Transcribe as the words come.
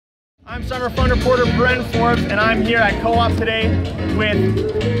I'm Summer Fun Reporter Bren Forbes, and I'm here at Co-op today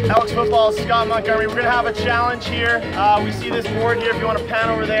with Elks Football's Scott Montgomery. We're going to have a challenge here. We see this board here if you want to pan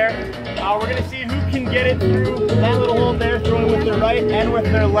over there. We're going to see who can get it through that little hole there, throwing with their right and with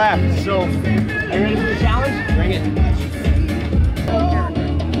their left. So, are you ready for the challenge? Bring it.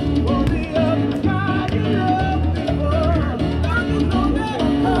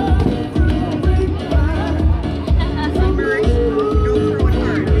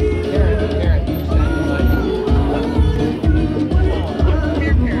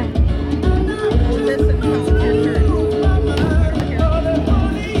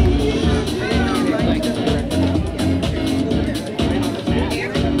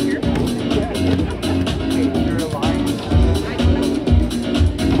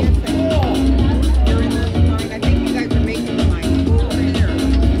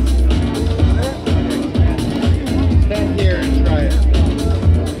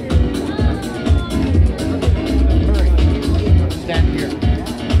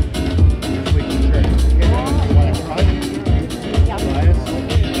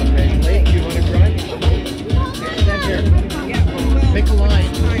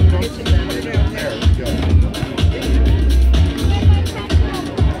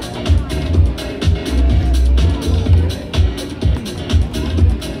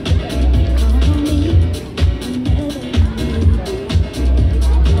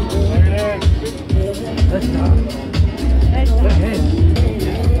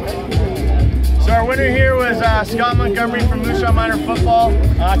 So our winner here was Scott Montgomery from Moose Jaw Minor Football.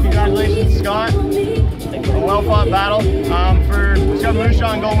 Congratulations, Scott. A well-fought battle. For Moose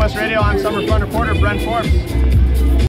Jaw and Golden West Radio, I'm Summer Fun Reporter Bren Forbes.